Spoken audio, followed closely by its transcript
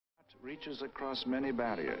reaches across many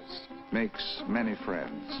barriers, makes many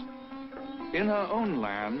friends. In her own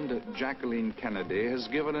land, Jacqueline Kennedy has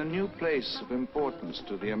given a new place of importance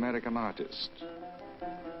to the American artist.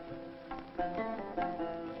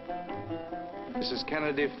 Mrs.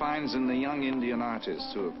 Kennedy finds in the young Indian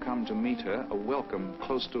artists who have come to meet her a welcome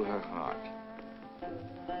close to her heart.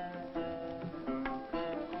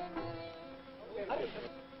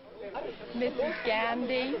 Mrs.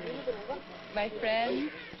 Gandhi, my friend,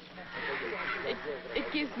 it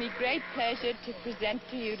gives me great pleasure to present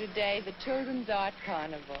to you today the Children's Art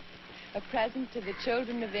Carnival, a present to the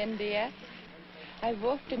children of India. I've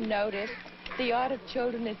often noticed the art of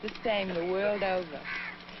children is the same the world over,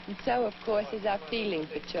 and so, of course, is our feeling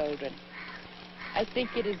for children. I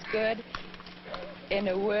think it is good in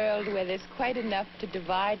a world where there's quite enough to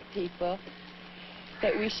divide people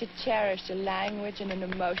that we should cherish a language and an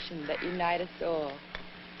emotion that unite us all.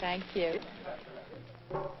 Thank you.